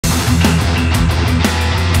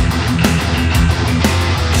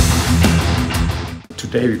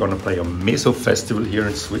today we're gonna play a Meso festival here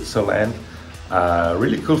in Switzerland.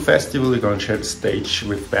 Really cool festival. We're gonna share the stage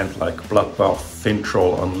with bands like Bloodbath,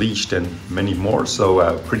 Fintroll, Unleashed and many more,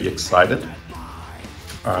 so pretty excited.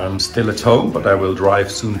 I'm still at home, but I will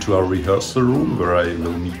drive soon to our rehearsal room where I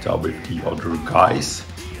will meet up with the other guys.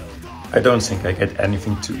 I don't think I get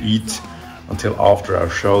anything to eat until after our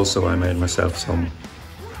show, so I made myself some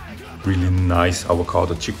really nice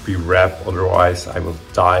avocado chickpea wrap, otherwise I will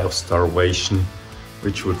die of starvation,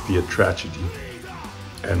 which would be a tragedy.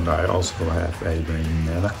 And I also have a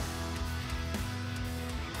banana.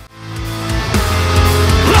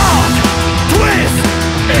 Plot twist,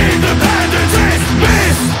 independence is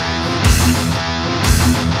missed.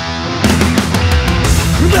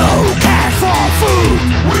 No cash for food,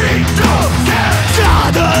 we don't care. Shut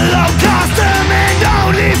the low customing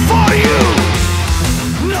only for you.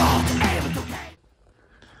 Not able to pay.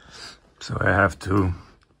 So I have to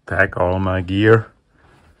pack all my gear.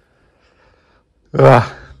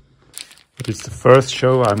 But it's the first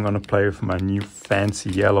show I'm gonna play with my new fancy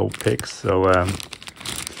yellow picks, so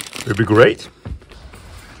it'll be great.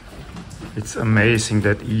 It's amazing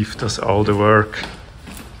that Yves does all the work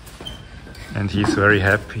and he's very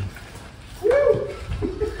happy.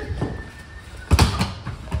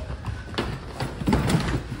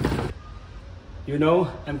 You know,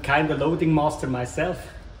 I'm kind of loading master myself.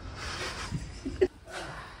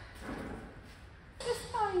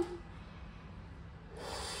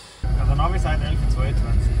 Also Navi sagt 11:22.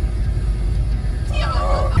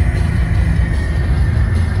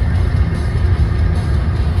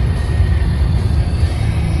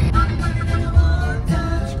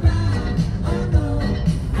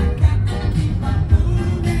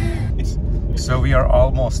 So we are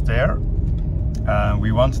almost there.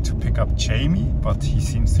 We wanted to pick up Jamie, but he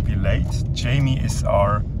seems to be late. Jamie is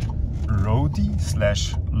our roadie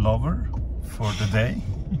slash lover for the day.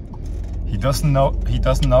 He doesn't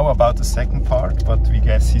know about the second part, but we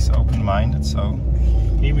guess he's open-minded, so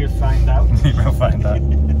He will find out. we will find out. You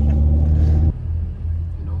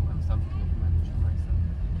know, I'm something of a manager myself.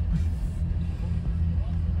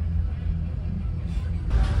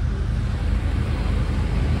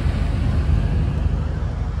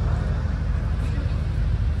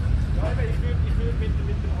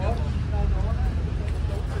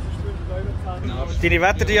 Deine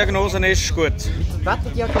Wetterdiagnose ist gut.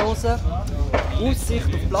 Wetterdiagnose,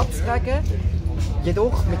 Aussicht auf Platzregen,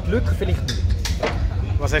 jedoch mit Glück vielleicht nicht.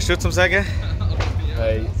 Was hast du zu sagen?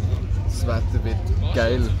 Hey, das Wetter wird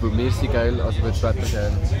geil, weil wir sind geil, also wird das Wetter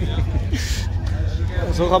geil.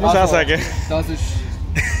 So kann man es auch sagen. Das ist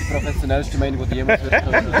die professionellste Meinung, die jemand wird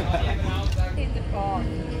hören. In der Bahn.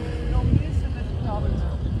 Noch müssen wir starten.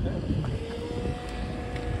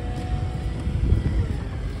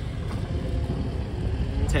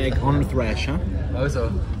 Tag on Thrash, huh? Also,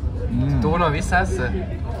 Donau, wie es essen?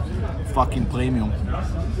 Fucking Premium.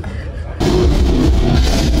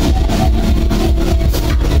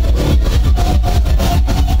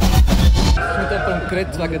 Mit jemandem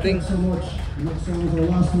geredet wegen Ding.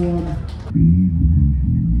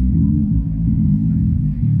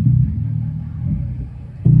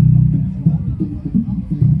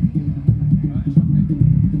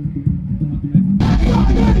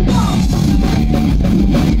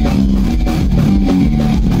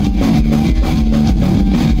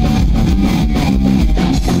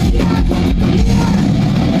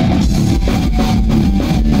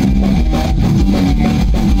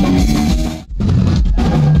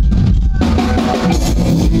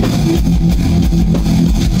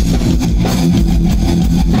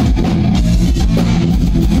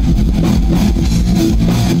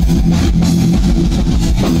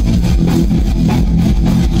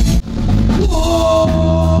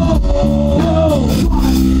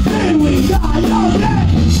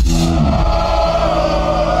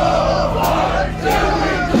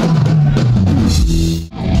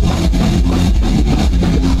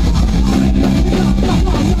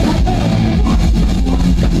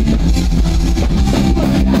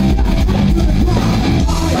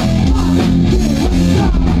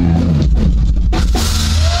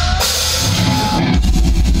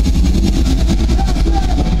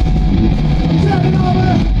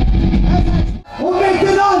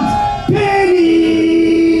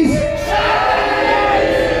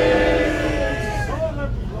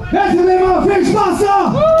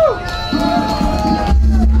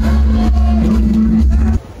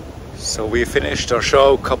 So we finished our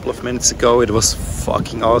show a couple of minutes ago. It was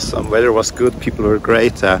fucking awesome. Weather was good, people were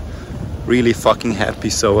great. Really fucking happy.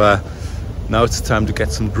 So now it's time to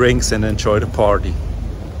get some drinks and enjoy the party.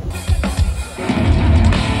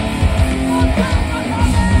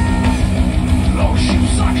 Lotion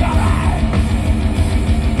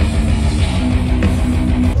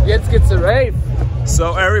jetzt gibt's a Rave.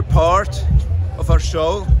 So every part of our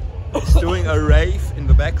show is doing a rave in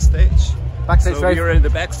the backstage. Backstage so rave. we're in the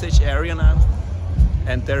backstage area now,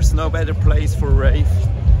 and there's no better place for a rave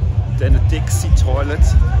than a Dixie toilet.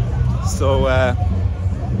 So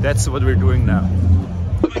that's what we're doing now.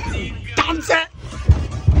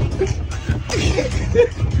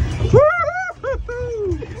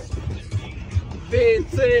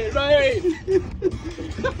 WC Rave!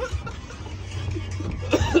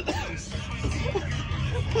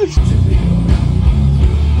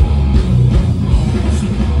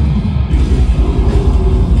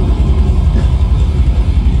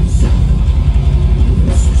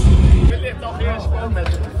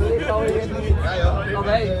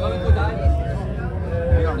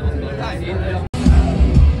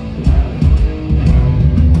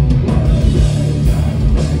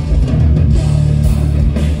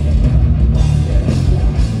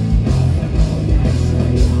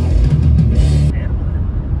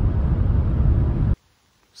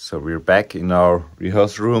 So we're back in our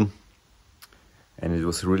rehearsal room, and it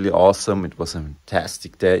was really awesome. It was a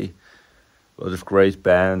fantastic day. A lot of great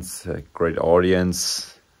bands, a great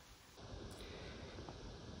audience.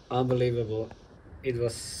 Unbelievable. It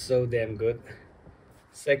was so damn good.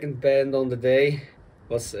 Second band on the day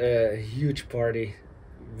was a huge party.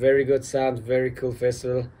 Very good sound, very cool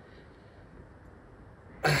festival.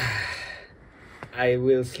 I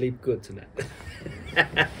will sleep good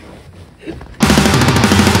tonight.